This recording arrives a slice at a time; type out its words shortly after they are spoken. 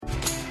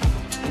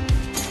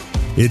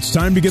It's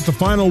time to get the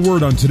final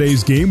word on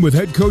today's game with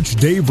head coach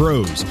Dave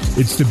Rose.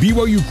 It's the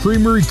BYU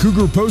Creamery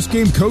Cougar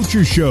Postgame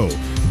Coaches Show.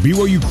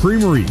 BYU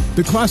Creamery,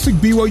 the classic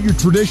BYU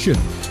tradition.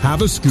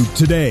 Have a scoop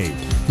today.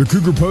 The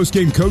Cougar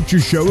Postgame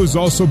Coaches Show is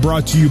also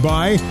brought to you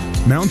by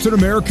Mountain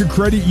America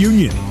Credit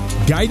Union,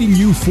 guiding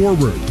you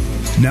forward.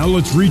 Now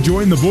let's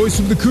rejoin the voice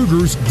of the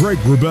Cougars, Greg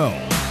Wrubell.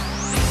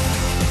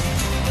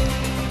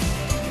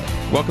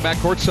 Welcome back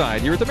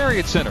courtside here at the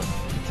Marriott Center.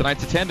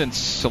 Tonight's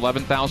attendance,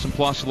 11,000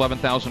 plus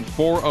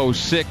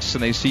 11,406,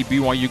 and they see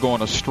BYU go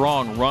on a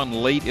strong run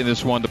late in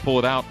this one to pull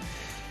it out.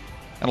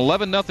 An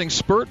 11-0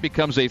 spurt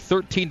becomes a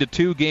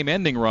 13-2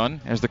 game-ending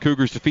run as the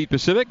Cougars defeat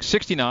Pacific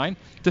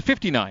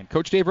 69-59.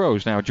 Coach Dave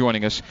Rose now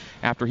joining us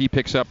after he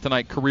picks up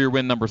tonight career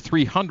win number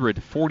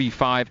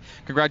 345.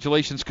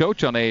 Congratulations,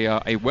 Coach, on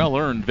a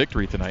well-earned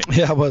victory tonight.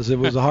 Yeah, it was. It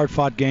was a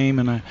hard-fought game,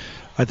 and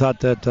I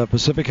thought that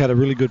Pacific had a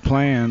really good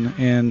plan,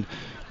 and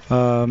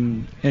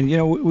you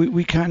know,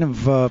 we kind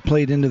of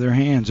played into their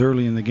hands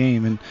early in the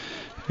game,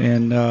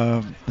 and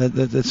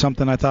that's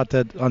something I thought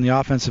that on the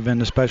offensive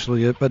end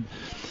especially. But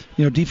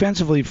you know,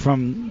 defensively,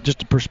 from just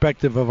the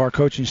perspective of our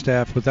coaching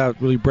staff,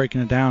 without really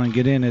breaking it down and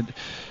get in it,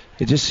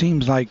 it just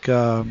seems like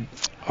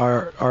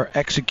our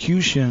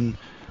execution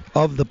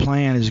of the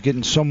plan is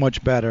getting so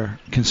much better,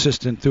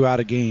 consistent throughout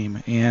a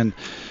game. And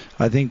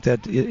I think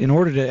that in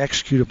order to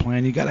execute a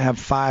plan, you got to have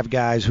 5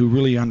 guys who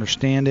really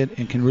understand it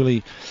and can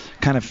really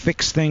kind of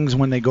fix things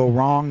when they go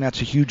wrong.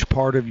 That's a huge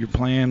part of your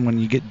plan when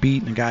you get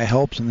beat and a guy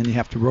helps, and then you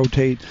have to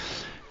rotate.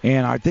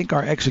 And I think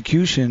our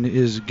execution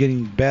is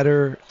getting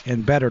better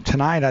and better.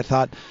 Tonight, I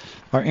thought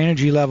our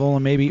energy level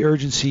and maybe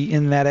urgency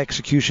in that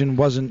execution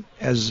wasn't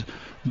as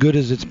good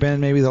as it's been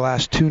maybe the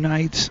last 2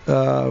 nights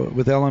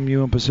with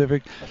LMU and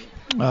Pacific.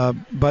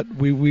 But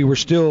we were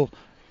still,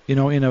 you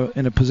know,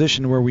 in a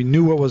position where we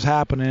knew what was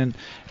happening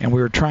and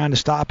we were trying to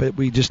stop it.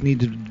 We just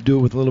needed to do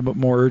it with a little bit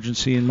more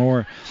urgency and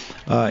more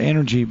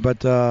energy.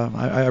 But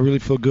I really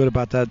feel good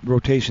about that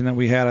rotation that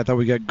we had. I thought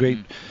we got great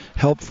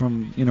help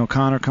from, you know,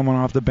 Connor coming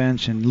off the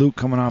bench and Luke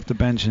coming off the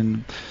bench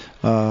and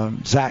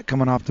Zach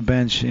coming off the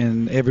bench,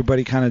 and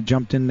everybody kind of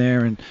jumped in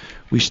there, and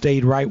we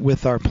stayed right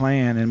with our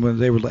plan and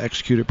was able to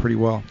execute it pretty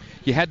well.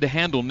 You had to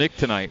handle Nick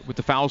tonight with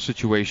the foul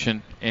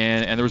situation,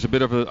 and there was a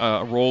bit of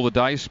a roll of the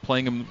dice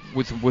playing him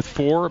with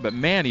 4, but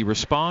man, he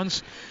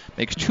responds,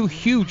 makes 2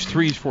 huge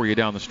threes for you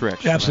down the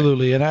stretch.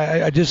 Absolutely, and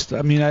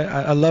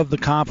I love the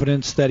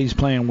confidence that he's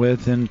playing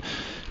with, and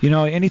you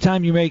know,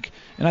 anytime you make,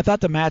 and I thought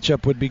the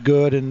matchup would be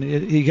good, and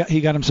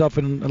he got himself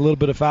in a little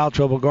bit of foul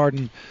trouble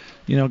guarding,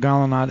 you know,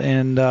 Gallinat,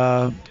 and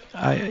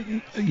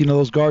you know,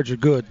 those guards are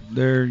good.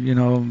 They're, you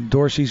know,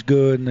 Dorsey's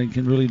good, and they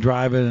can really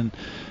drive it, and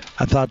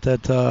I thought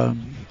that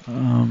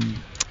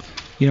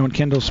you know, and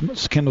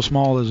Kendall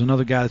Small is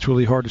another guy that's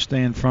really hard to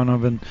stay in front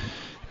of, and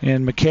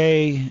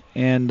McKay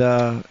and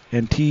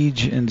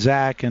Tej and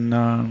Zach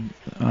and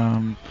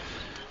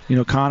you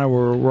know, Connor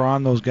were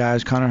on those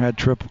guys. Connor had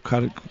triple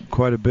cut it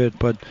quite a bit,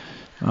 but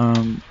you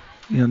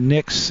know,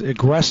 Nick's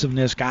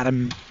aggressiveness got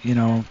him, you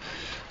know,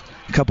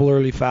 a couple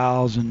early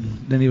fouls, and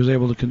then he was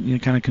able to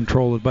kind of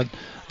control it. But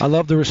I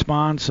love the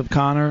response of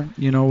Connor,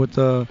 you know, with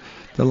the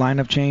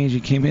lineup change. He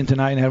came in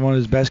tonight and had one of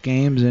his best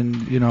games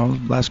in, you know,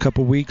 last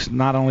couple of weeks.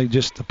 Not only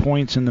just the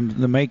points and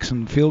the makes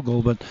and the field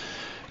goal, but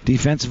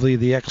defensively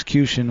the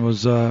execution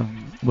was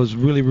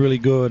really, really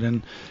good.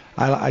 And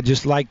I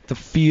just like the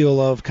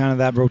feel of kind of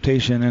that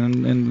rotation,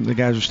 and the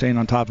guys are staying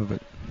on top of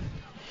it.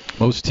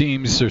 Most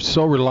teams are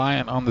so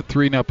reliant on the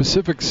 3. Now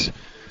Pacific's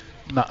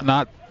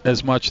not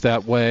as much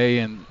that way.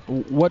 And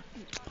what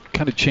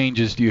kind of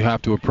changes do you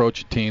have to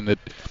approach a team that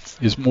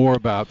is more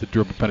about the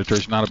dribble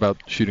penetration, not about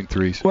shooting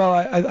threes? Well,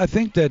 I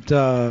think that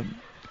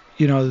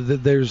you know,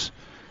 that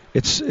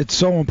it's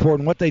so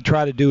important. What they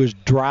try to do is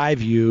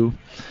drive you,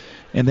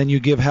 and then you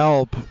give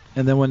help,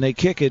 and then when they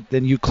kick it,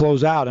 then you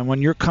close out. And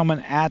when you're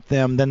coming at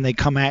them, then they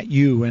come at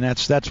you, and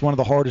that's one of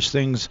the hardest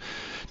things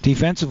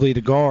defensively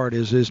to guard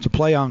is to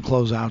play on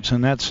closeouts,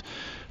 and that's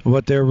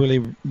what they're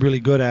really, really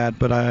good at.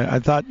 But I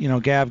thought, you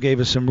know, Gav gave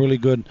us some really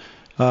good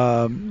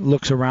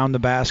looks around the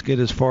basket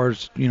as far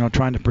as, you know,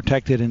 trying to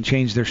protect it and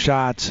change their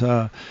shots.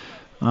 I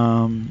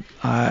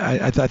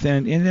thought,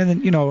 and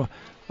then, you know,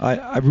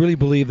 I really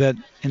believe that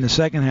in the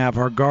second half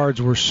our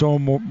guards were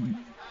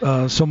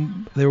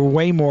they were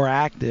way more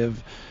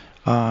active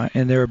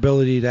in their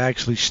ability to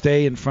actually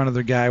stay in front of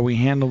their guy. We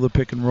handled the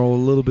pick and roll a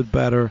little bit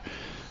better.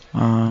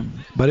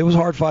 But it was a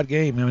hard-fought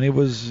game. I mean,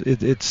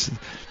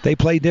 they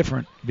play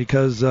different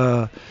because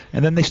and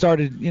then they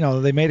started, you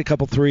know, they made a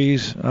couple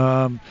threes.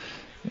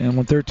 And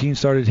when 13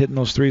 started hitting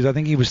those threes, I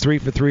think he was 3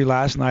 for 3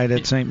 last night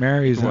at St.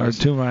 Mary's,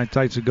 2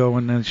 nights ago,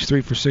 and then he's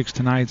 3 for 6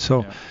 tonight.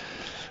 So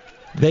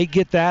they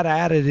get that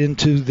added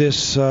into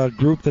this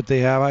group that they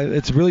have.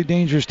 It's a really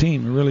dangerous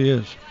team. It really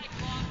is.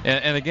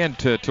 And again,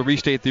 to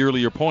restate the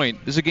earlier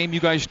point, this is a game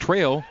you guys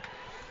trail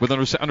with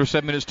under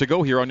 7 minutes to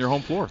go here on your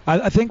home floor.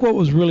 I think what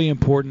was really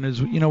important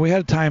is, we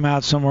had a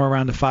timeout somewhere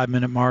around the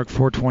 5-minute mark,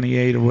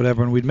 4:28 or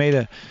whatever, and we'd made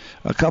a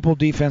couple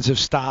defensive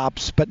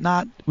stops, but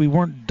we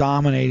weren't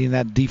dominating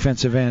that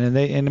defensive end.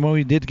 And when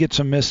we did get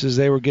some misses,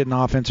 they were getting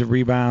offensive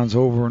rebounds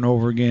over and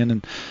over again.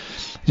 And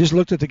just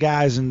looked at the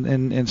guys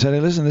and said, hey,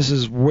 listen, this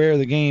is where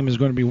the game is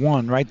going to be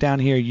won. Right down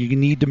here, you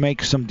need to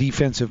make some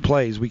defensive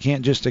plays. We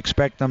can't just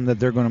expect them that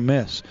they're going to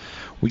miss.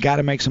 We got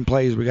to make some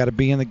plays. We got to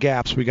be in the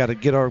gaps. We got to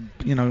get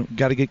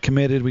got to get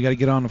committed. We got to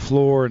get on the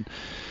floor. And,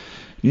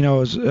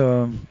 as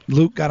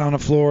Luke got on the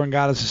floor and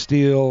got us a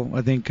steal,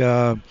 I think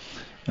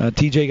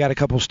TJ got a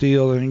couple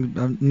steals. I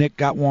think Nick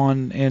got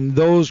one. And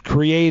those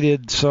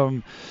created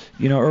some,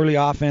 early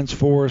offense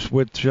for us,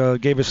 which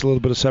gave us a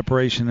little bit of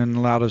separation and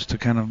allowed us to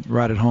kind of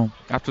ride it home.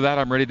 After that,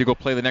 I'm ready to go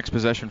play the next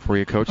possession for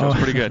you, Coach. That was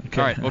pretty good.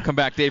 Okay. All right, we'll come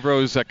back. Dave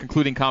Rose,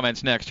 concluding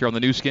comments next here on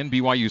the new skin,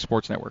 BYU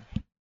Sports Network.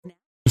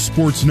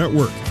 Sports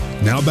Network.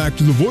 Now back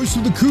to the voice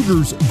of the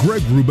Cougars,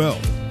 Greg Wrubell.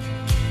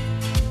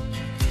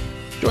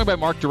 Joined by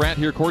Mark Durrant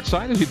here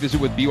courtside as we visit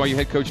with BYU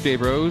head coach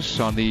Dave Rose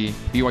on the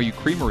BYU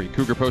Creamery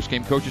Cougar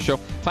Postgame Coaches Show.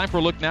 Time for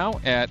a look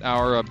now at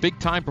our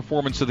big-time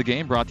performance of the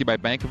game, brought to you by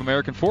Bank of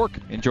American Fork.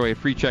 Enjoy a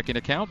free checking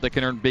account that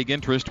can earn big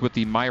interest with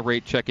the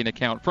MyRate checking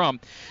account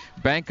from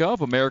Bank of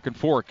American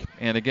Fork.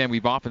 And again,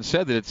 we've often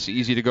said that it's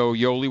easy to go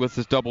Yoli with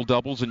his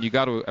double-doubles, and you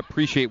got to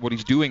appreciate what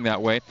he's doing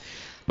that way.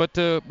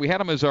 But we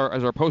had him as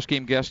our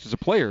post-game guest as a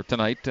player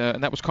tonight,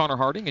 and that was Connor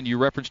Harding, and you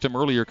referenced him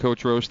earlier,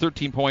 Coach Rose.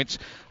 13 points,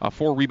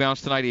 4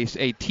 rebounds tonight,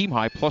 a team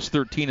high, plus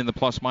 13 in the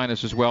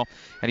plus-minus as well.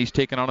 And he's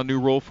taken on a new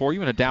role for you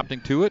and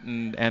adapting to it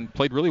and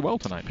played really well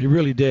tonight. He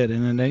really did.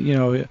 And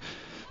then,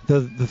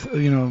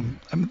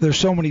 there's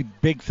so many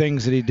big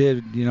things that he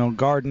did.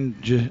 Garden,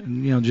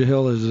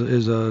 Jahil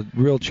is a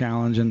real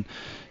challenge. And,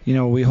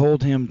 we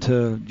hold him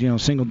to,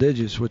 single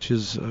digits, which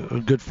is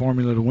a good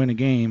formula to win a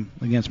game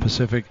against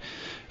Pacific.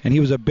 And he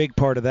was a big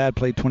part of that,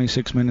 played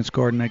 26 minutes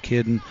guarding that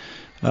kid. And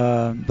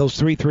those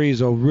 3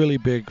 threes are really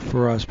big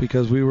for us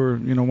because we were,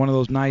 one of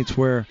those nights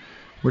where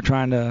we're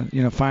trying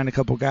to, find a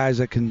couple guys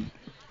that can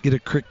get a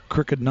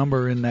crooked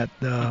number in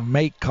that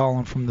make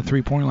column from the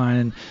three-point line.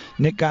 And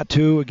Nick got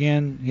 2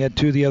 again. He had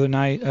 2 the other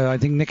night. I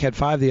think Nick had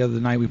 5 the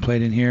other night we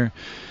played in here.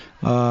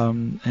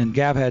 And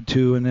Gav had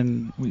 2. And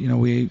then,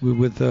 we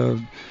with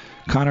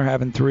Connor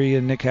having 3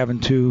 and Nick having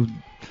 2,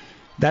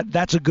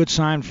 that's a good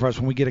sign for us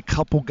when we get a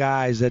couple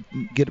guys that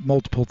get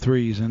multiple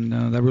threes, and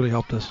that really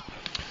helped us.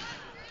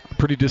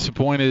 Pretty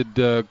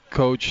disappointed,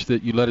 Coach,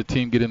 that you let a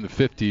team get in the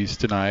 50s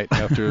tonight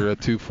after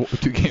two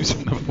games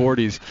in the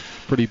 40s.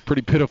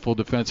 Pretty pitiful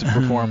defensive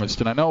performance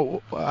tonight.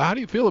 No, how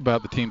do you feel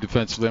about the team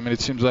defensively? I mean, it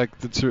seems like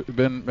it's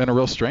been a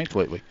real strength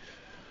lately.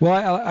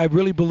 Well, I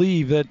really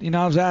believe that.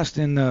 I was asked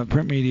in the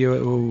print media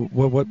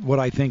what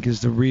I think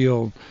is the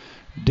real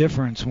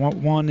difference.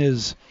 One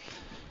is,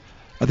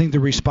 I think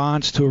the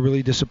response to a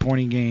really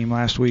disappointing game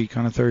last week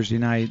on a Thursday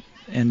night,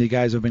 and the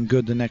guys have been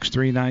good the next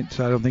 3 nights.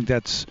 I don't think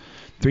that's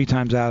 3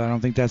 times out. I don't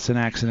think that's an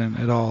accident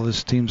at all.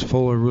 This team's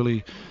full of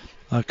really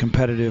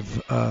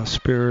competitive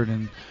spirit,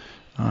 and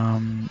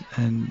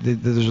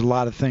there's a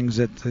lot of things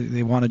that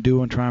they want to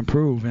do and try and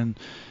prove.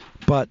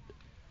 But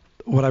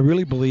what I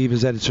really believe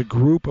is that it's a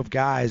group of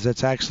guys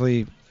that's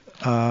actually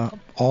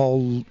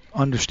all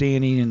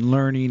understanding and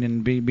learning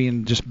and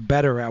being just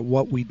better at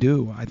what we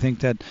do. I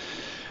think that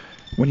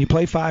when you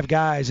play 5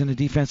 guys in a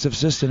defensive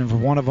system, if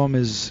one of them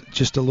is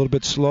just a little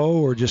bit slow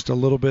or just a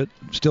little bit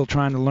still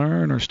trying to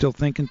learn or still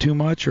thinking too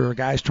much, or a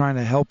guy's trying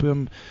to help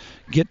him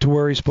get to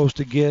where he's supposed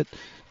to get,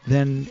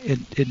 then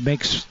it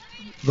makes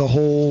the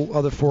whole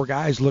other 4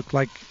 guys look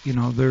like, they're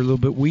a little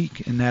bit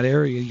weak in that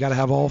area. You got to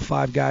have all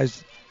 5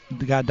 guys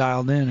got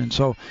dialed in. And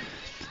so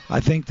I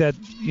think that,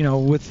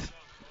 with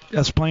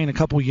us playing a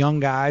couple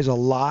young guys a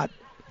lot,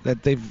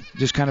 that they've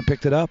just kind of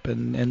picked it up,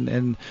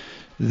 and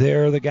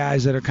they're the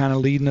guys that are kind of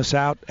leading us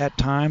out at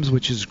times,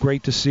 which is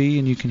great to see.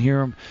 And you can hear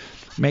them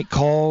make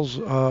calls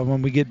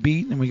when we get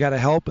beat, and we got to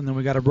help, and then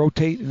we got to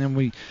rotate, and then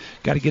we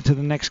got to get to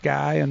the next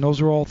guy. And those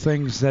are all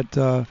things that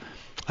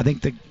I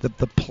think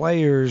the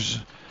players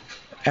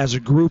as a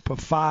group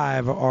of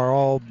 5 are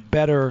all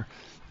better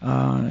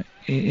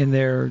in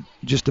their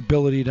just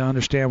ability to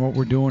understand what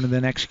we're doing and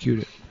then execute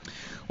it.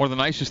 One of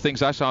the nicest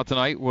things I saw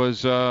tonight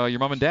was your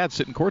mom and dad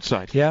sitting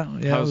courtside. Yeah.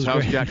 How's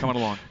Jack coming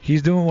along?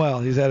 He's doing well.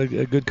 He's had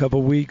a good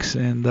couple weeks,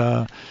 and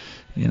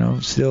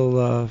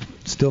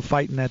still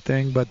fighting that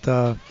thing.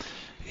 But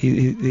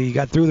he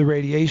got through the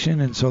radiation,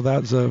 and so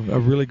that's a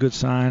really good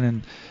sign.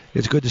 And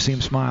it's good to see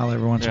him smile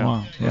every once in a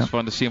while. It's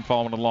fun to see him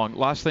following along.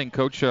 Last thing,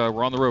 Coach,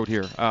 we're on the road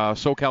here.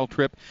 SoCal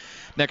trip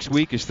next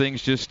week as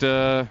things just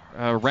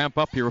ramp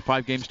up here with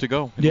 5 games to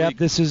go.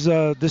 This is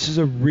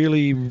a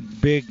really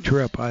big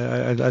trip.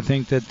 I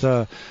think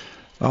that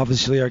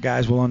obviously our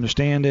guys will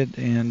understand it,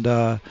 and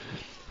I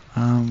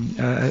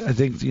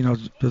think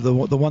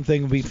the one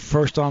thing we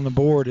first on the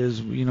board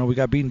is we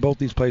got beaten both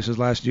these places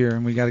last year,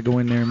 and we got to go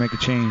in there and make a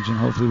change, and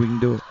hopefully we can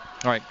do it.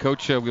 All right,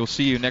 Coach, we'll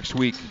see you next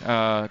week.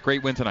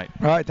 Great win tonight.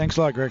 All right, thanks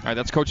a lot, Greg. All right,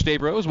 that's Coach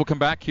Dave Rose. We'll come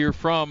back here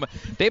from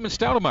Damon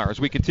Stoudemire as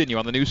we continue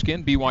on the new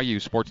skin,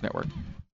 BYU Sports Network.